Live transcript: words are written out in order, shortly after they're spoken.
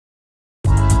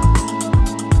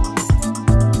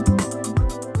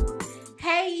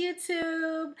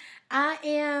YouTube. I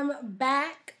am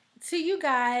back to you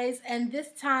guys, and this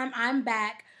time I'm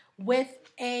back with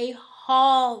a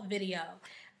haul video.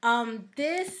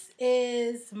 This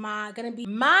is gonna be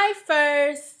my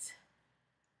first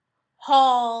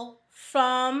haul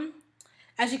from,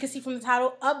 as you can see from the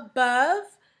title above,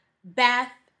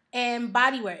 Bath and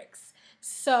Body Works.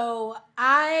 So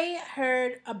I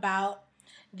heard about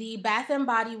the Bath and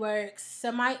Body Works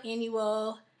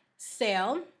semi-annual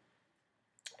sale,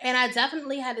 and I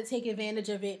definitely had to take advantage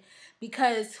of it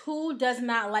because who does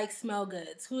not like smell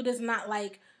goods? Who does not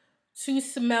like to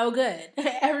smell good?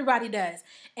 Everybody does.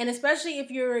 And especially if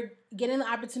you're getting the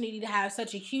opportunity to have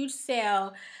such a huge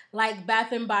sale like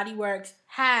Bath and Body Works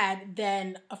had,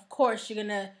 then of course you're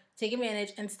gonna take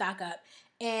advantage and stock up.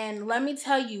 And let me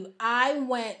tell you, I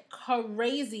went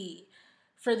crazy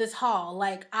for this haul.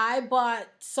 Like, I bought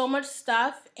so much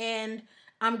stuff, and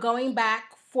I'm going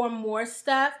back for more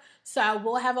stuff. So I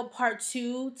will have a part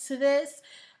 2 to this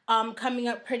coming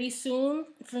up pretty soon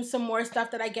from some more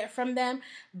stuff that I get from them.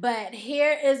 But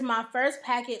here is my first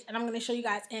package, and I'm going to show you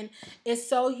guys. And it's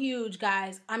so huge,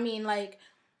 guys. I mean, like,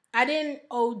 I didn't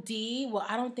OD. Well,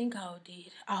 I don't think I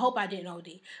OD'd. I hope I didn't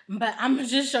OD. But I'm going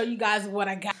to just show you guys what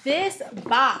I got. This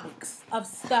box of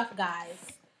stuff, guys.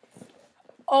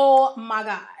 Oh my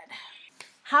God.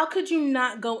 How could you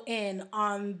not go in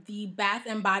on the Bath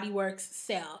and Body Works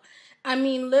sale? I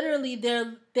mean, literally,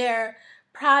 their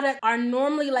products are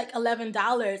normally like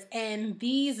 $11, and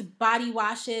these body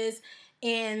washes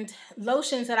and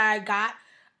lotions that I got,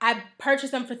 I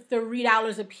purchased them for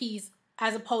 $3 a piece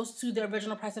as opposed to the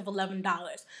original price of $11.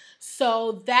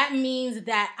 So that means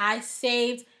that I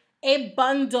saved a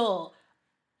bundle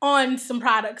on some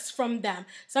products from them.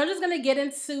 So I'm just gonna get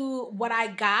into what I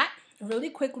got really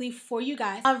quickly for you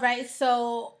guys. All right,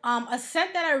 so a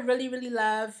scent that I really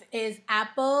love is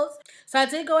apples. So I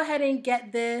did go ahead and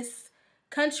get this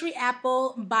Country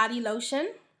Apple body lotion,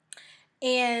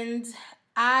 and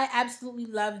I absolutely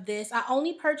love this. I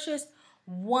only purchased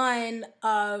one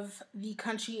of the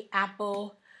Country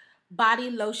Apple body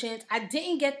lotions. I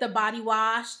didn't get the body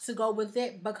wash to go with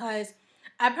it because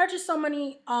I purchased so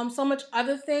much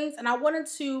other things, and I wanted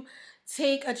to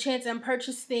take a chance and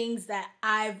purchase things that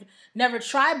I've never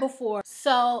tried before.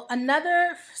 So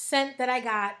another scent that I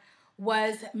got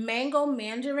was Mango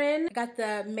Mandarin. I got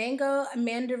the Mango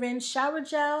Mandarin shower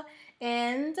gel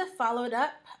and followed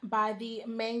up by the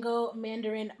Mango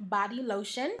Mandarin body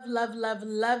lotion.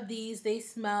 Love these. They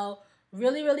smell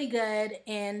really good,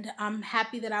 and I'm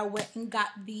happy that I went and got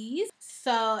these.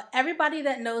 So everybody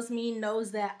that knows me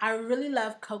knows that I really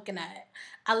love coconut.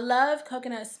 I love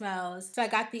coconut smells. So I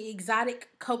got the exotic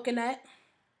coconut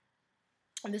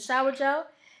in the shower gel,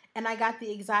 and I got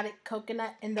the exotic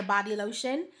coconut in the body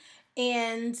lotion.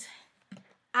 And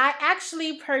I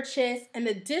actually purchased an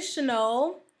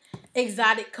additional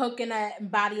exotic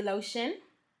coconut body lotion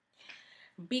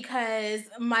because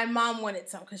my mom wanted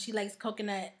some, because she likes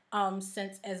coconut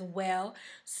scents as well.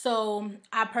 So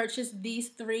I purchased these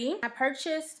three. I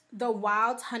purchased the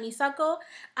wild honeysuckle.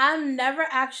 I've never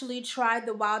actually tried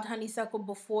the wild honeysuckle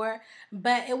before,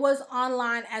 but it was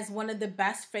online as one of the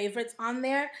best favorites on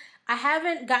there. I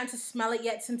haven't gotten to smell it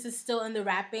yet since it's still in the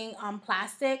wrapping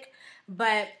plastic,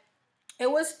 but it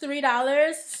was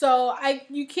 $3, so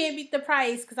you can't beat the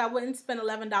price, because I wouldn't spend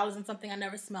 $11 on something I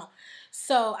never smelled.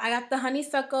 So I got the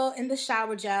honeysuckle in the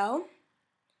shower gel,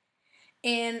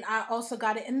 and I also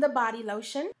got it in the body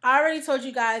lotion. I already told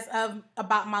you guys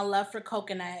about my love for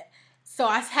coconut, so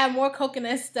I have more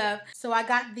coconut stuff. So I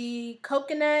got the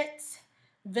coconut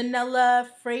vanilla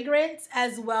fragrance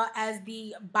as well as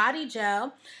the body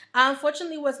gel. I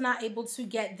unfortunately was not able to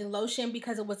get the lotion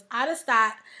because it was out of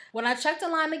stock. When I checked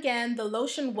online again, the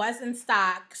lotion was in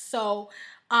stock. So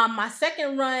my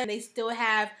second run, they still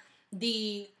have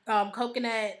the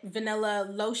coconut vanilla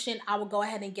lotion. I will go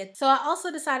ahead and get. So I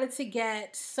also decided to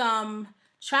get some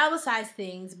travel size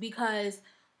things, because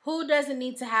who doesn't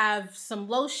need to have some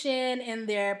lotion in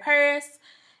their purse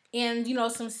and, you know,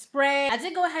 some spray. I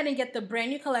did go ahead and get the brand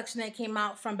new collection that came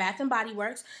out from Bath and Body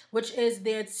Works, which is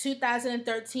their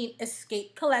 2013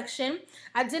 Escape collection.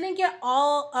 I didn't get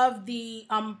all of the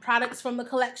products from the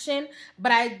collection,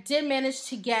 but I did manage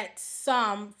to get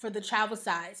some for the travel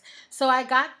size. So I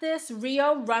got this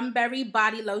Rio Rumberry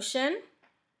body lotion,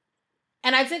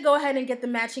 and I did go ahead and get the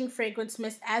matching fragrance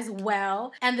mist as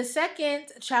well. And the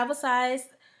second travel size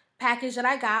package that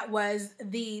I got was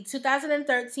the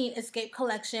 2013 Escape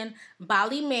collection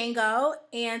Bali Mango,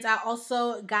 and I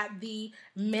also got the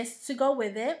mist to go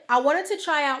with it. I wanted to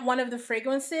try out one of the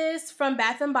fragrances from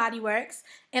Bath and Body Works,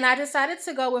 and I decided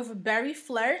to go with Berry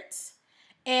Flirt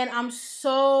and I'm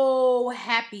so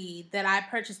happy that I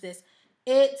purchased this.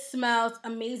 It smells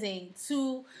amazing.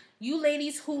 To you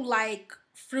ladies who like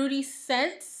fruity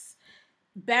scents,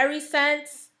 berry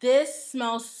scents, this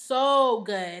smells so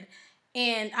good.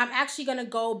 And I'm actually going to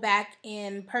go back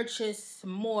and purchase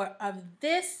more of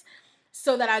this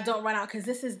so that I don't run out, because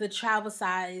this is the travel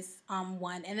size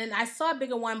one. And then I saw a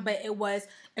bigger one, but it was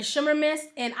a shimmer mist,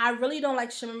 and I really don't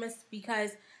like shimmer mist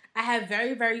because I have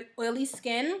very, very oily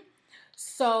skin.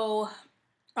 So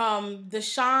the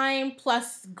shine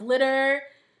plus glitter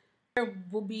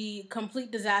will be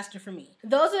complete disaster for me.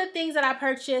 Those are the things that I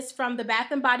purchased from the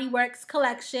Bath and Body Works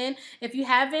collection. If you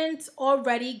haven't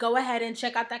already, go ahead and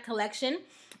check out that collection.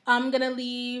 I'm gonna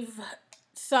leave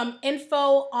some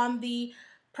info on the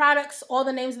products. All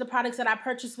the names of the products that I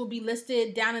purchased will be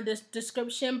listed down in the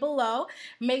description below.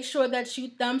 Make sure that you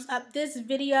thumbs up this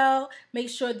video. Make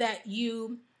sure that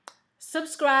you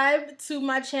subscribe to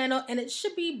my channel, and it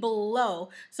should be below.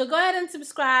 So go ahead and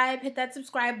subscribe, hit that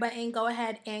subscribe button, go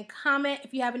ahead and comment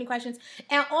if you have any questions.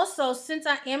 And also, since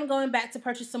I am going back to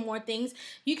purchase some more things,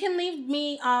 you can leave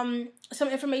me some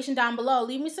information down below.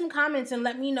 Leave me some comments and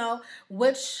let me know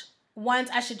which ones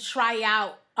I should try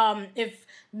out. If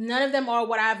none of them are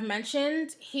what I've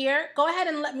mentioned here, go ahead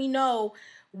and let me know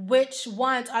which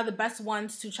ones are the best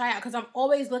ones to try out, because I'm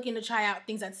always looking to try out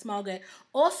things that smell good.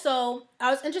 Also, I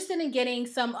was interested in getting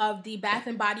some of the Bath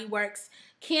and Body Works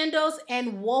candles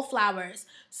and wallflowers.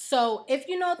 So if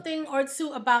you know a thing or two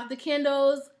about the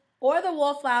candles or the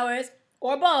wallflowers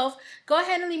or both, go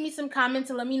ahead and leave me some comments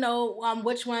and let me know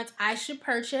which ones I should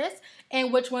purchase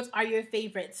and which ones are your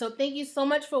favorites. So thank you so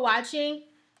much for watching.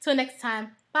 Till next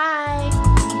time.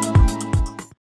 Bye.